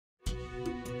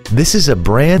This is a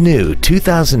brand new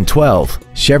 2012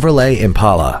 Chevrolet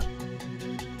Impala.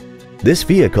 This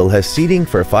vehicle has seating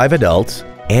for 5 adults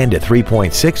and a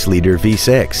 3.6-liter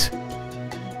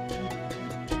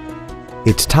V6.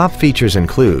 Its top features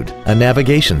include a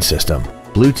navigation system,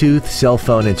 Bluetooth cell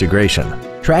phone integration,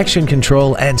 traction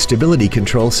control and stability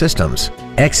control systems,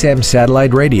 XM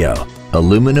satellite radio,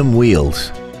 aluminum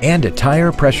wheels, and a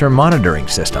tire pressure monitoring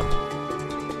system.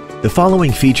 The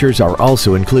following features are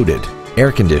also included: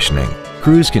 air conditioning,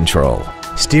 cruise control,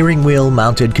 steering wheel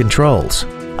mounted controls,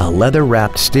 a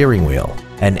leather-wrapped steering wheel,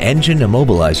 an engine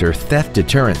immobilizer theft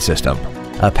deterrent system,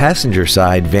 a passenger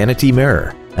side vanity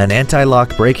mirror, an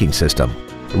anti-lock braking system,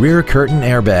 rear curtain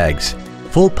airbags,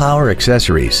 full power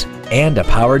accessories, and a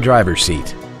power driver's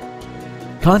seat.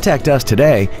 Contact us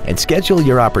today and schedule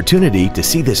your opportunity to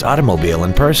see this automobile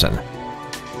in person.